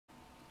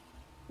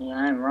Yeah,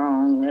 I'm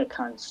wrong. That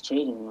cunt's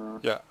cheating, wrong.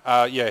 Yeah,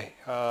 yeah.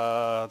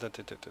 Oh, there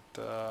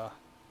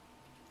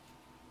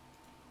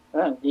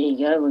you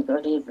go. We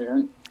got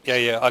evidence.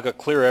 Yeah, I got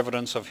clear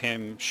evidence of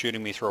him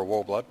shooting me through a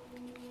wall, blood.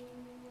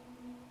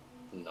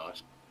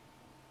 Nice.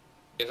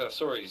 Yes, I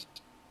saw he's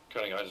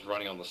kind of guy just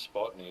running on the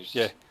spot, and he's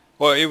Yeah.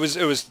 Well, it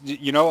was.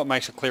 You know what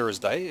makes it clear as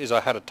day is I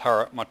had a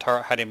turret. My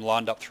turret had him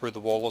lined up through the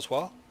wall as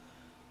well.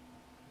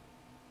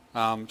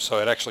 So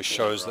it actually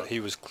shows that he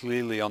was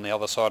clearly on the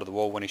other side of the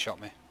wall when he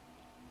shot me.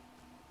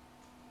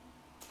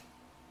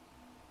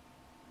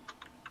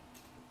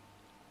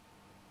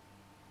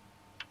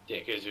 Yeah,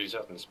 because he's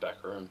up in this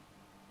back room.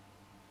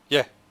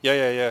 Yeah.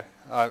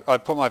 I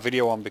put my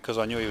video on because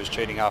I knew he was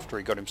cheating after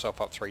he got himself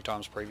up 3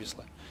 times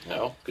previously.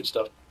 Oh, good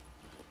stuff.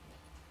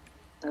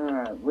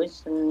 Alright,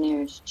 where's the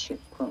nearest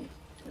checkpoint?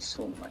 I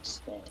saw my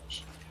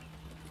stash.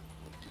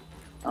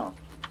 Oh.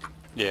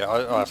 Yeah,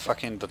 I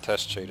fucking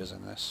detest cheaters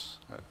in this.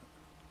 It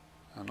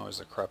annoys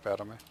the crap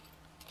out of me.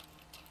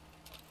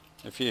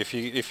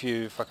 If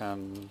you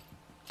fucking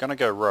gonna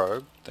go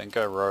rogue, then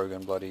go rogue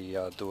and bloody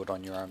do it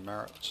on your own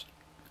merits.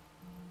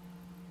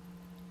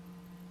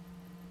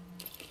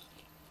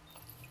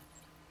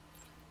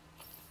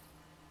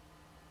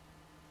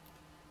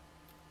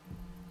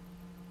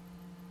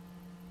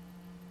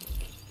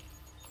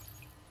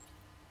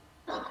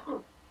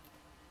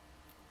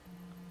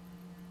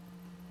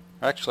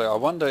 Actually, I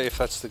wonder if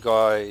that's the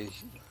guy.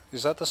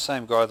 Is that the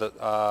same guy that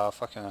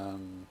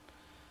fucking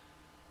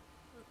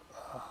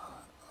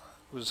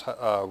was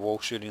wall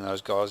shooting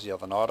those guys the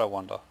other night? I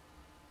wonder,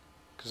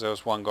 because there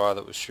was one guy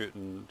that was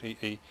shooting.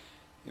 He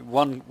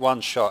one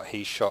shot.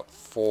 He shot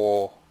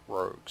 4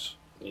 rogues.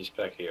 He's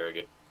back here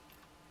again.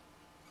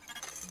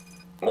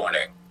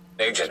 Morning.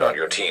 Agent on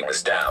your team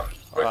is down.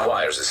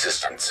 Requires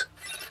assistance.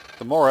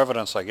 The more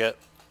evidence I get,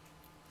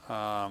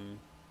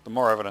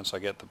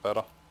 the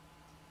better.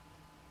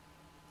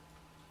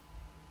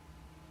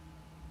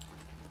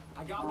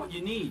 I got what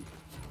you need.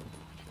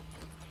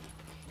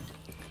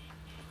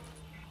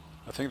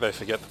 I think they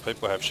forget that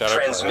people have shadow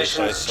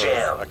Transmissions so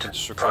jammed. I can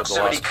just record the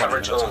Proximity last 20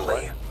 coverage minutes of only.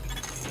 play.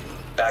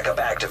 Backup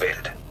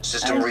activated.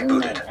 System I was in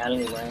rebooted. that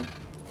alleyway.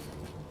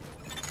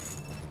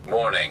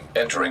 Morning.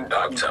 Entering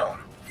dark zone.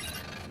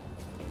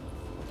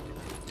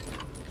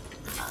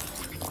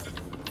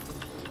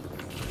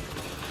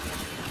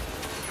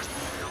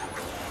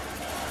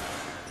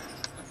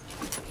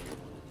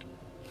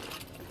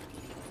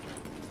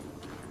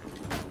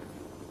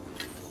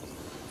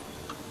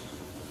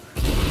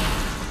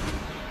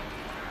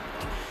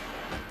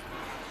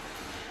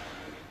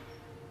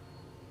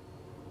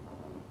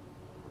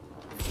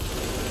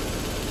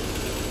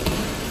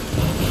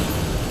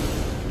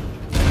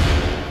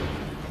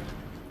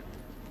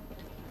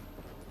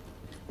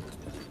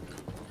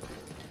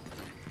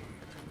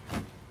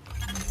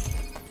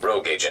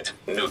 Rogue agent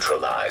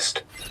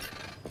neutralized.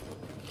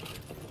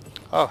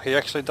 Oh, he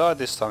actually died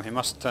this time. He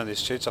must have turned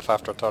his cheats off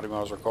after I told him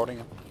I was recording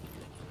him.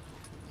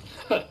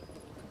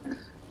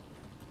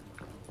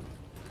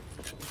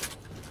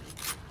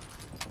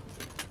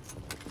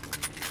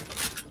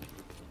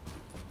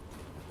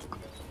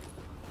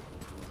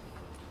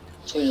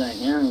 Too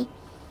late now.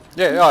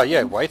 Yeah, oh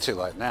yeah, way too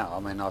late now. I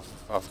mean,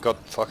 I've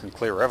got fucking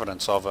clear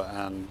evidence of it,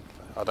 and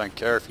I don't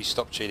care if he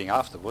stopped cheating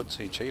afterwards.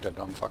 He cheated.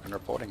 I'm fucking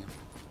reporting him.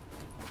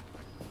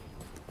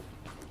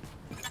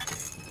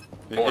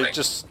 It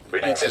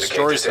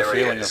destroys the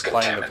feeling of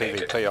playing the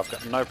PvP. I've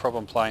got no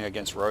problem playing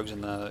against rogues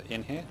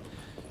in here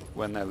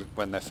when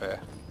they're fair.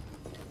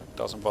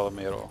 Doesn't bother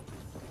me at all.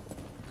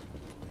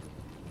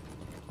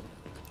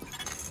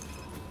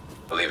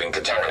 Leaving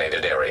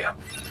contaminated area.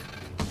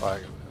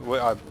 Like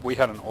we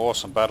had an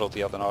awesome battle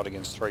the other night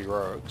against 3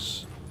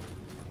 rogues.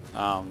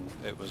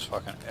 It was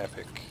fucking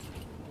epic.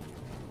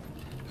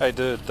 Hey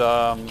dude,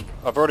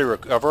 I've already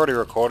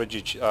recorded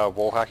you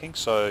wall hacking,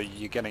 so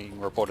you're getting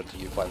reported to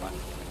Uplay, mate.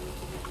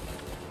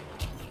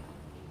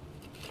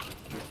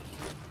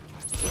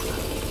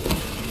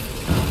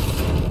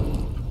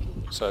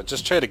 So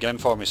just cheat again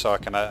for me so I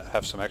can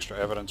have some extra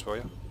evidence for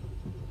you.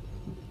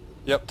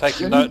 Yep,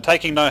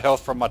 taking no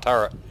health from my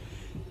turret.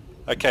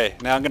 Okay,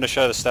 now I'm going to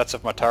show the stats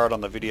of my turret on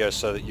the video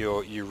so that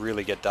you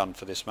really get done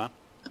for this, man.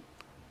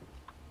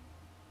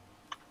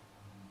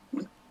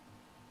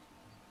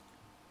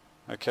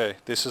 Okay,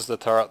 this is the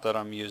turret that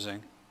I'm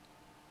using.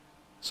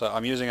 So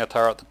I'm using a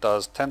turret that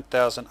does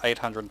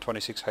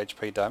 10,826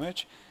 HP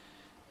damage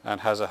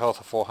and has a health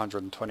of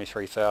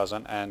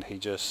 423,000, and he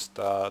just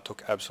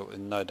took absolutely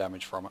no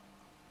damage from it.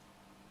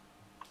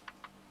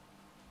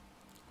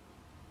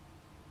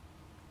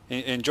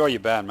 Enjoy your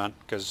ban, man,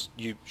 because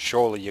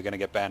surely you're going to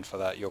get banned for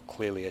that. You're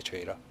clearly a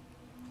cheater.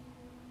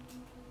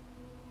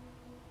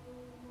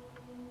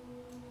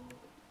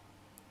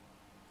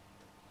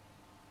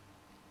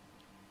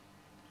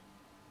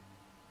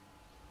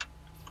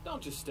 Don't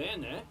just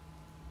stand there.